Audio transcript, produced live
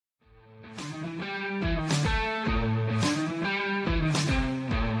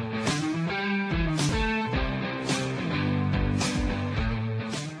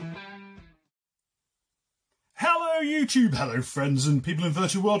YouTube, hello friends and people in the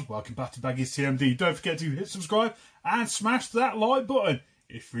virtual world, welcome back to Baggy's TMD. Don't forget to hit subscribe and smash that like button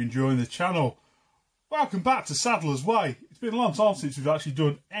if you're enjoying the channel. Welcome back to Saddler's Way. It's been a long time since we've actually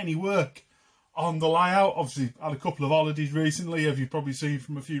done any work on the layout. Obviously had a couple of holidays recently, as you've probably seen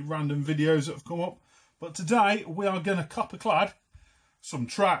from a few random videos that have come up. But today we are going to copper clad some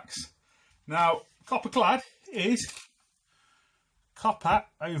tracks. Now copper clad is copper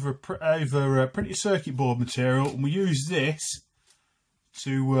over printed circuit board material, and we use this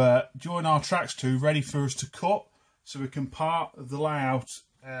to join our tracks to, ready for us to cut, so we can part the layout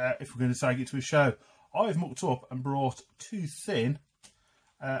if we're going to take it to a show. I've mucked up and brought too thin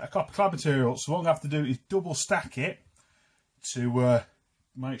a copper clad material, so what I'm going to have to do is double stack it to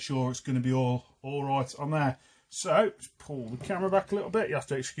make sure it's going to be all right on there. So let's pull the camera back a little bit. You have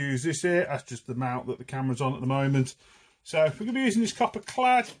to excuse this here, that's just the mount that the camera's on at the moment. So if we're going to be using this copper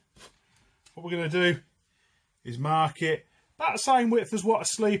clad, what we're going to do is mark it about the same width as what a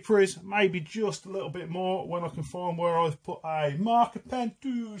sleeper is, maybe just a little bit more when I can find where I've put a marker pen.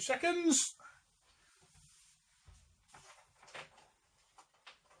 2 seconds.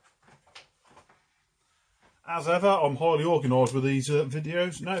 As ever, I'm highly organised with these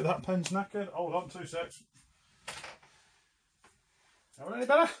videos. No, that pen's knackered. Hold on, 2 seconds. Are any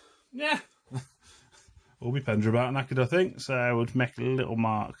better? Yeah. All my pens are about knackered, I think, so we'll make a little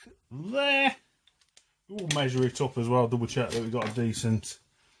mark there. We'll measure it up as well, double check that we've got a decent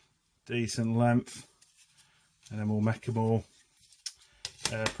length, and then we'll make them all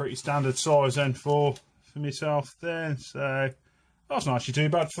pretty standard size then for myself then. So that's not actually too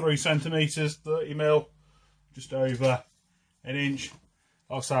bad, 3 centimetres, 30mm, just over an inch.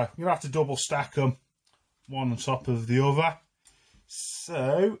 Also, I'm going to have to double stack them, one on top of the other.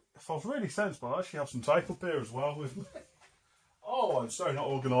 So, if I was really sensible, I actually have some tape up here as well with me. Oh, I'm so not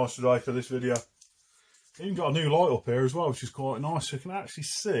organised today for this video. Even got a new light up here as well, which is quite nice, so you can actually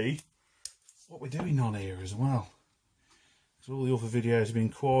see what we're doing on here as well. Because all the other videos have been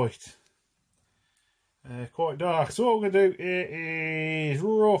quite dark. So what we're going to do here is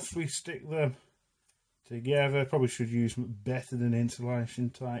roughly stick them together. Probably should use better than insulation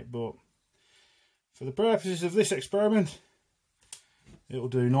tape, but for the purposes of this experiment, it'll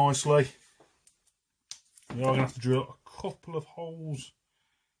do nicely. We are going to have to drill a couple of holes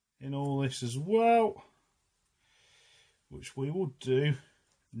in all this as well, which we will do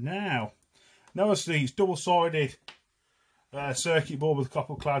now. Notice it's double-sided circuit board with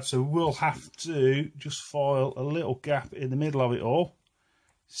copper clad, so we'll have to just file a little gap in the middle of it all.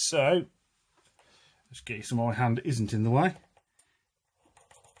 So let's get you so my hand isn't in the way,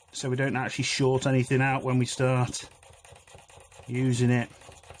 so we don't actually short anything out when we start using it.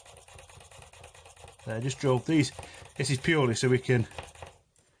 So just drilled these. This is purely so we can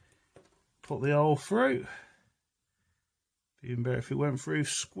put the hole through. Even better if it went through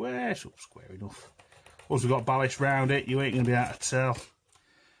square. It's square enough. Once we've got ballast round it, you ain't going to be able to tell.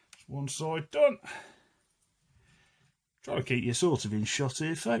 Just one side done. Try to keep you sort of in shot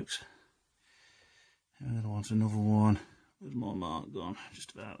here, folks. And then I want another one. Where's my mark gone?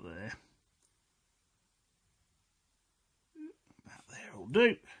 Just about there. About there will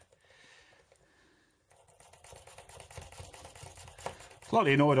do.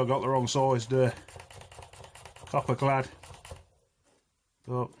 Slightly annoyed I got the wrong sized copper clad,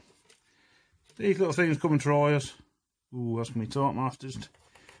 but these little things come and try us. Ooh, that's going to be tight, masters.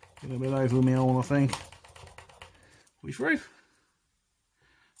 A little bit over my hole, I think. We through?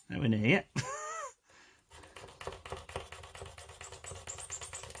 Nowhere near yet.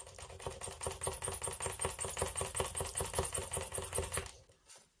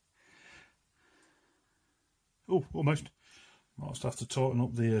 Oh, almost. Might just have to tighten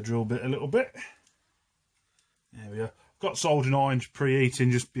up the drill bit a little bit. There we go. Got soldering irons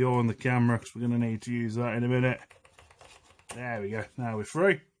preheating just behind the camera because we're going to need to use that in a minute. There we go. Now we're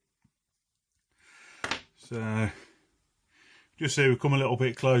through. So, just see we've come a little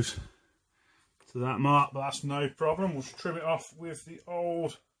bit close to that mark, but that's no problem. We'll trim it off with the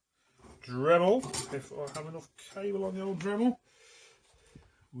old Dremel, if I have enough cable on the old Dremel.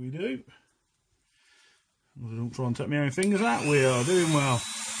 We do. Don't try and take my own fingers out. We are doing well.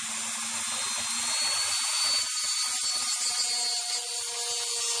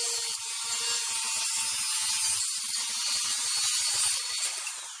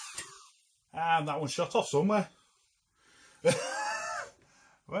 And that one shot off somewhere.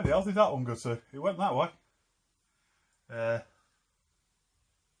 Where the hell did that one go to? It went that way.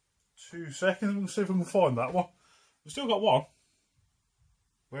 2 seconds. We'll see if we can find that one. We've still got one.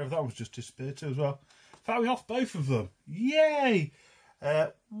 Wherever that one's just disappeared to as well. In fact, we off both of them. Yay!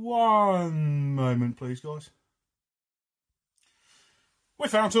 One moment, please, guys. We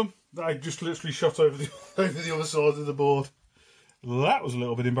found some. They just literally shot over the over the other side of the board. That was a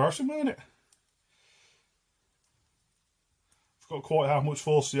little bit embarrassing, wasn't it? Forgot quite how much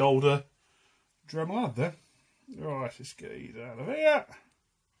force the older Dremel had there. Right, let's get these out of here.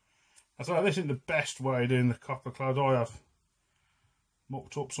 I thought this isn't the best way of doing the copper clad. I have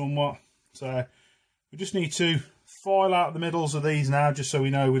mucked up somewhat. So we just need to file out the middles of these now, just so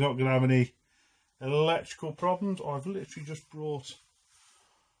we know we're not going to have any electrical problems. I've literally just brought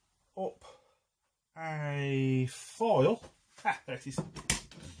up a file. There it is,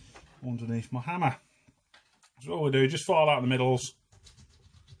 underneath my hammer. So all we do is just file out the middles.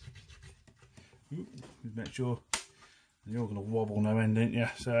 Make sure you're going to wobble no end, ain't you?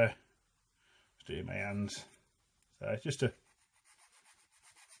 So just do my hands. So just to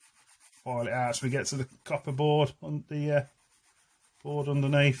file it out so we get to the copper board on the board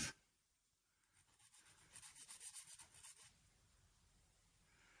underneath.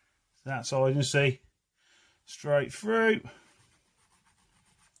 That side, you see, straight through.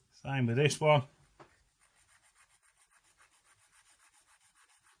 Same with this one.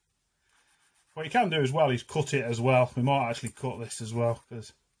 What you can do as well is cut it as well. We might actually cut this as well,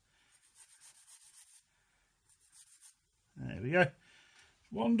 because there we go.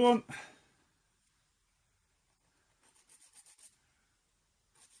 One done.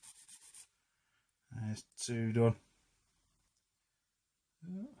 There's two done.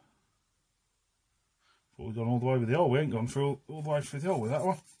 Thought we'd gone all the way with the hole. We ain't gone through all the way through the hole with that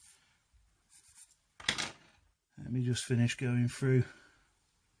one. Let me just finish going through.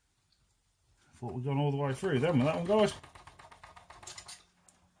 Thought we'd gone all the way through then with that one, guys.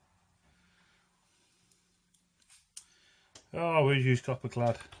 Oh, we've used copper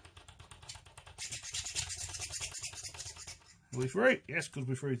clad. Are we through? Yes, because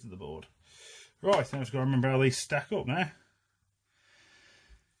we're through to the board. Right, now I've got to remember how these stack up now.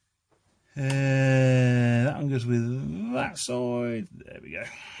 That one goes with that side. There we go.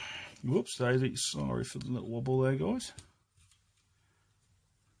 Whoops, Daisy. Sorry for the little wobble there, guys.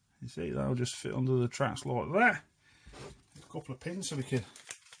 You see, that'll just fit under the tracks like that. A couple of pins so we can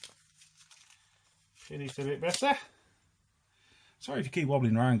pin it a bit better. Sorry if you keep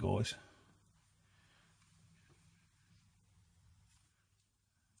wobbling around, guys.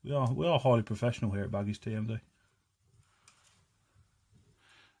 We are highly professional here at Baggies TMD.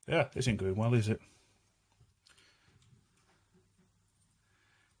 Yeah, this ain't going well, is it?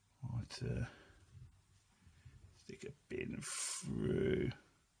 Right, stick a pin through.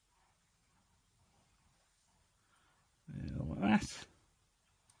 Like that.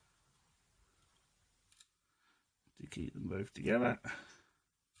 To keep them both together.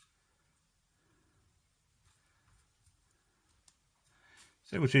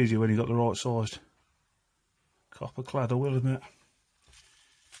 So much easier when you've got the right sized copper clad, I will admit.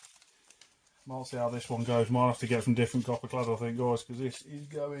 Might see how this one goes. Might have to get some different copper clad, I think, guys, because this is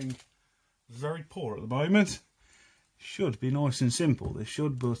going very poor at the moment. Should be nice and simple, this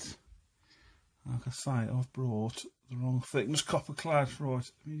should, but like I say, I've brought the wrong thickness copper clad.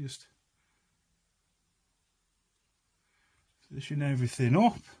 Right, let me just position everything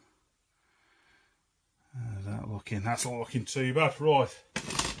up. That's not looking too bad. Right,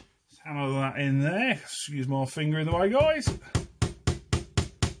 let's hammer that in there. Excuse my finger in the way, guys.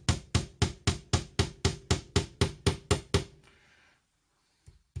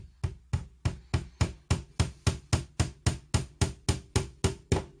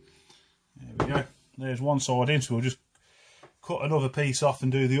 There we go. There's one side in, so we'll just cut another piece off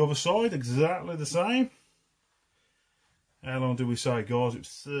and do the other side exactly the same. How long did we say, guys? It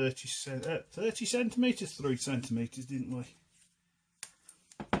was 30 centimetres, 3 centimetres, didn't we?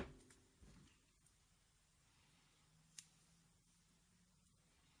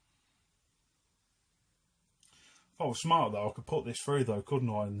 If I was smart though, I could put this through though,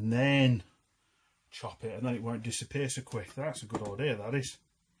 couldn't I? And then chop it, and then it won't disappear so quick. That's a good idea, that is.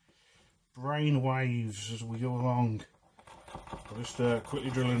 Brain waves as we go along. I'll just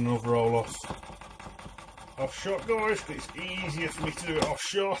quickly drill in another roll off shot, guys, because it's easier for me to do it off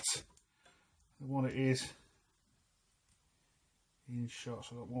shot than what it is in shot.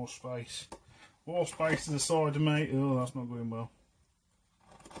 So I've got more space to the side of me. Oh, that's not going well.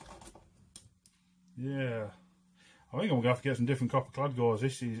 Yeah, I think I'm gonna have to get some different copper clad, guys.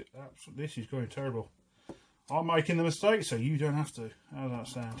 This is going terrible. I'm making the mistake, so you don't have to. How does that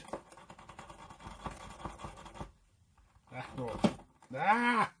sound? Right.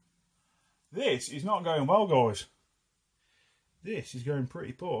 Ah! This is not going well, guys. This is going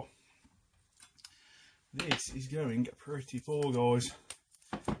pretty poor. This is going pretty poor, guys.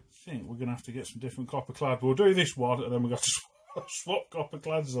 I think we're going to have to get some different copper clad. We'll do this one, and then we've got to I'll swap copper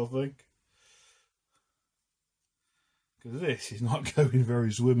clads, I think. Because this is not going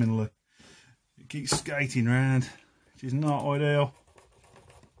very swimmingly. It keeps skating round, which is not ideal.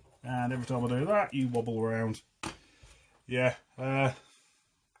 And every time I do that, you wobble around. Yeah. 1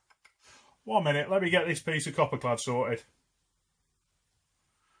 minute, let me get this piece of copper clad sorted.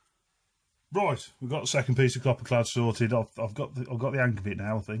 Right, we've got the second piece of copper clad sorted. I've got the anchor bit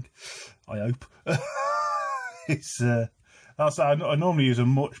now, I think. I hope. It's I normally use a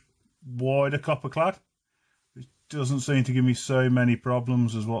much wider copper clad, which doesn't seem to give me so many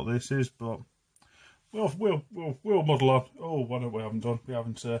problems as what this is, but we'll muddle on. Oh, what we haven't done? We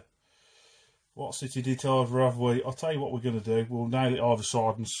haven't. What city details have we? I'll tell you what we're going to do. We'll nail it either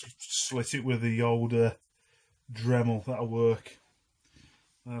side and slit it with the old Dremel. That'll work.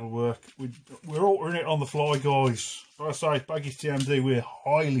 That'll work. We're altering it on the fly, guys. Like I say, Baggies TMD, we're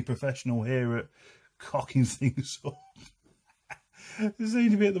highly professional here at cocking things up. It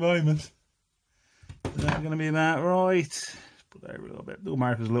seems to be at the moment. That's going to be about right. Put that over a little bit. Little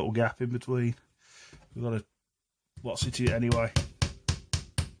mark, there's a little gap in between. We've got to what's it anyway.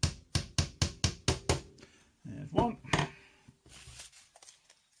 There's one.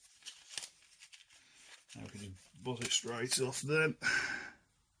 Now we can just buzz it straight off then.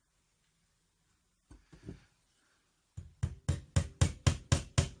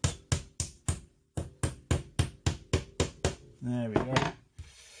 There we go.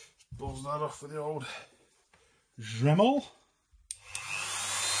 Buzz that off with the old Dremel.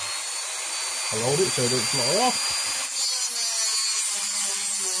 I'll hold it so it don't fly off.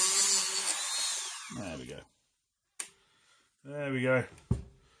 There we go. There we go.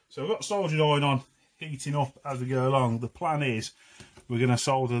 So I've got soldering iron on, heating up as we go along. The plan is we're going to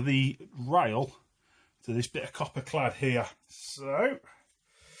solder the rail to this bit of copper clad here. So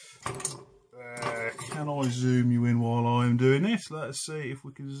can I zoom you in while I'm doing this? Let's see if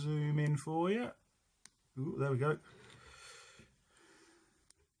we can zoom in for you. Ooh, there we go.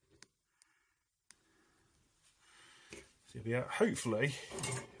 So you'll be able, hopefully,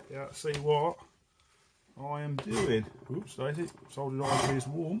 be able to see what I am doing. Oops, Daisy, soldering iron is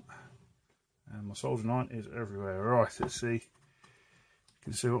warm. And my soldering iron is everywhere. Right, let's see. You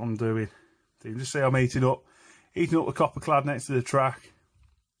can see what I'm doing. So you can just see I'm heating up the copper clad next to the track.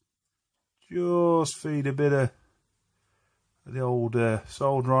 Just feed a bit of the old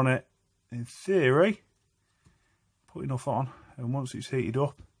solder on it. In theory, put enough on, and once it's heated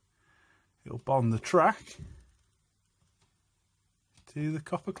up, it'll bond the track to the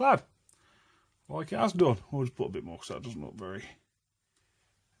copper clad, like it has done. I'll just put a bit more because that doesn't look very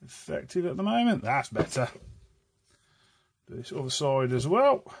effective at the moment. That's better. Do this other side as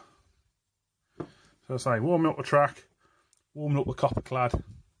well. So I say, warming up the track, warming up the copper clad,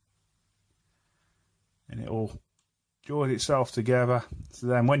 and it'll join itself together. So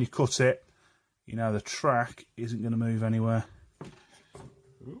then when you cut it, you know the track isn't going to move anywhere.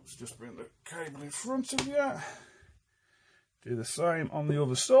 Oops, just bring the cable in front of you. Do the same on the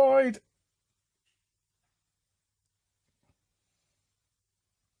other side.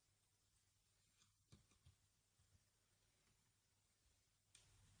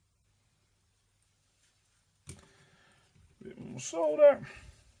 Bit more solder.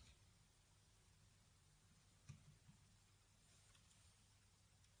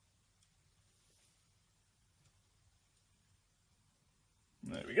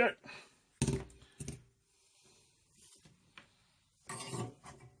 There we go.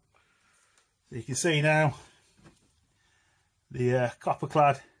 So you can see now the copper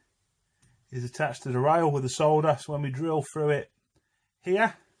clad is attached to the rail with the solder, so when we drill through it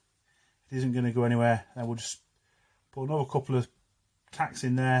here, it isn't going to go anywhere, and we'll just put another couple of tacks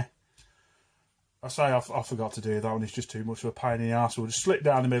in there. I say I forgot to do that one, it's just too much of a pain in the arse. We'll just slip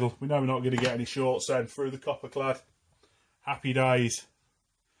down the middle. We know we're not going to get any shorts then through the copper clad. Happy days.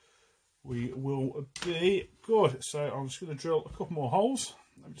 We will be good. So I'm just going to drill a couple more holes.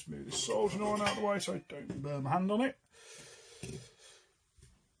 Let me just move this soldering iron out of the way so I don't burn my hand on it.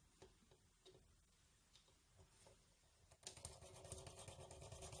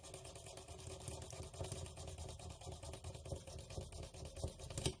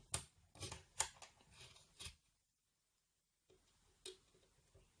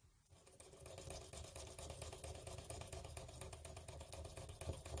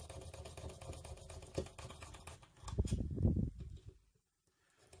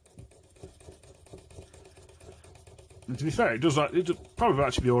 And to be fair, it probably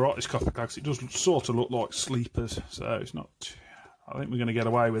actually be alright, this copper clad, because it does sort of look like sleepers, so it's not. I think we're going to get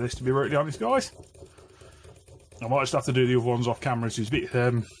away with this, to be brutally honest, guys. I might just have to do the other ones off camera, so it's a bit,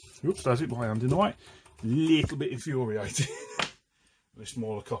 oops, that's it, my hand in the way. A little bit infuriating. the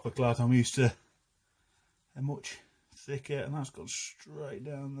smaller copper clad I'm used to, they're much thicker, and that's gone straight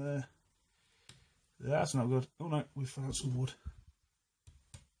down there. That's not good. Oh no, we found some wood.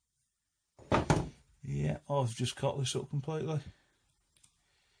 Yeah, I've just cut this up completely.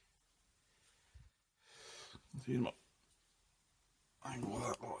 Use my angle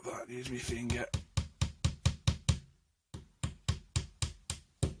that like that, use my finger.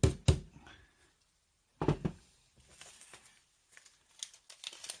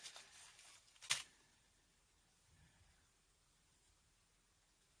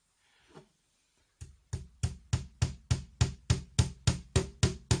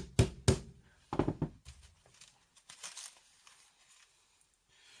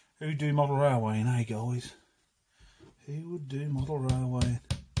 Who'd do model railwaying, eh guys? Who would do model railwaying?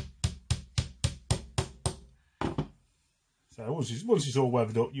 So once it's all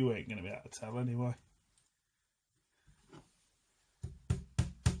weathered up, you ain't going to be able to tell anyway.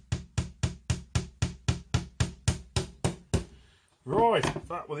 Right,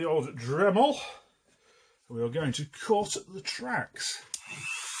 that with the old Dremel. We are going to cut the tracks.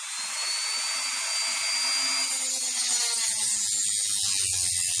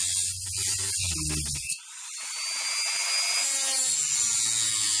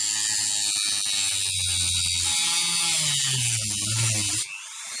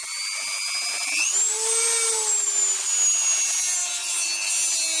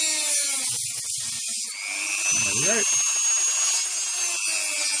 There we go.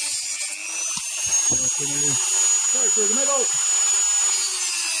 Go through the middle.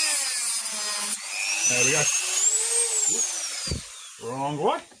 There we go. Wrong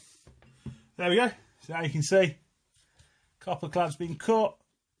way. There we go. So now you can see copper clad's been cut,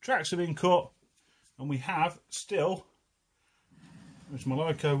 tracks have been cut, and we have still, which my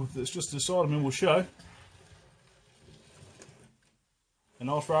loco that's just to the side of me will show, a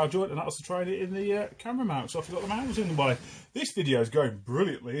nice rail joint, and that's to train it in the camera mount, so I forgot the mount was in the way. This video is going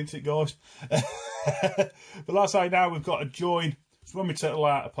brilliantly, isn't it, guys? But like I say, now we've got a join, so when we take the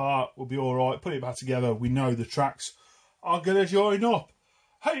layout apart, we'll be alright, put it back together, we know the tracks are going to join up.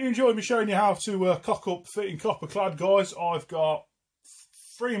 Hope you enjoyed me showing you how to cock up fitting copper clad, guys. I've got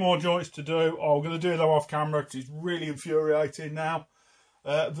 3 more joints to do. I'm going to do them off camera because it's really infuriating now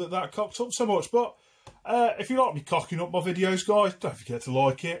that cocked up so much. But if you like me cocking up my videos, guys, don't forget to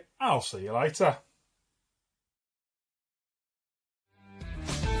like it. I'll see you later.